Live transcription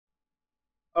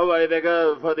Away they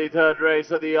go for the third race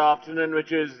of the afternoon,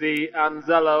 which is the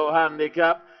Anzello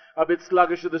Handicap. A bit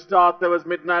sluggish at the start. There was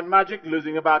Midnight Magic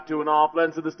losing about 2.5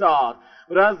 lengths at the start.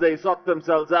 But as they sort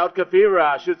themselves out,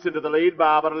 Kafira shoots into the lead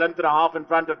by about 1.5 lengths in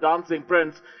front of Dancing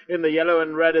Prince in the yellow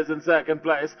and red is in second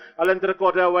place. 1.25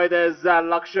 lengths away, there's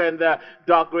Laksha in the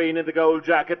dark green in the gold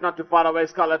jacket. Not too far away,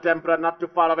 Scala Tempera. Not too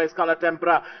far away, Scala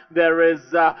Tempera. There is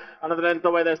another length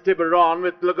away, there's Tiburon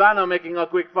with Lugano making a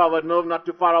quick forward move. Not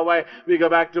too far away, we go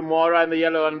back to Mora in the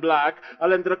yellow and black.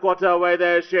 1.25 lengths away,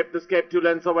 there's Shape Escape. 2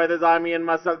 lengths away, there's Amy and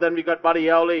myself. Then we got Buddy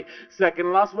Howley.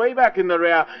 Second last, way back in the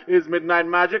rear is Midnight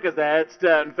Magic as the heads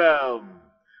turn film.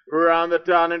 Round the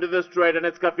turn into the straight, and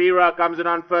it's Kafira comes in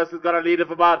on first. He's got a lead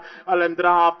of about 1.5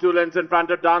 lengths, 2 lengths in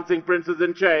front of Dancing Princess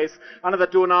in chase. Another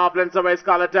 2.5 lengths away,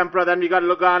 Scarlet Tempera. Then we got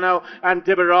Lugano and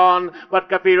Tiburon, but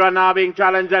Kafira now being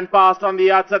challenged and passed on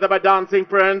the outside by Dancing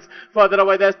Prince. Further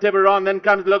away, there's Tiburon. Then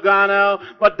comes Lugano,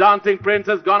 but Dancing Prince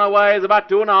has gone away. It's about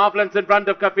 2.5 lengths in front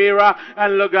of Kafira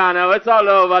and Lugano. It's all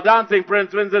over. Dancing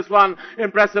Prince wins this one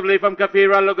impressively from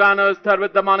Kafira. Lugano is third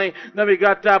with the money. Then we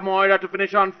got Moira to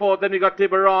finish on fourth. Then we got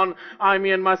Tiburon.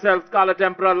 Me and myself, Scarlet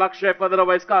Emperor, Lakshay, further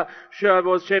away, Sure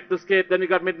was Shape Escape. Then you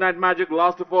got Midnight Magic.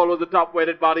 Last of all was the top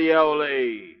weighted Body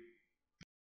Oli.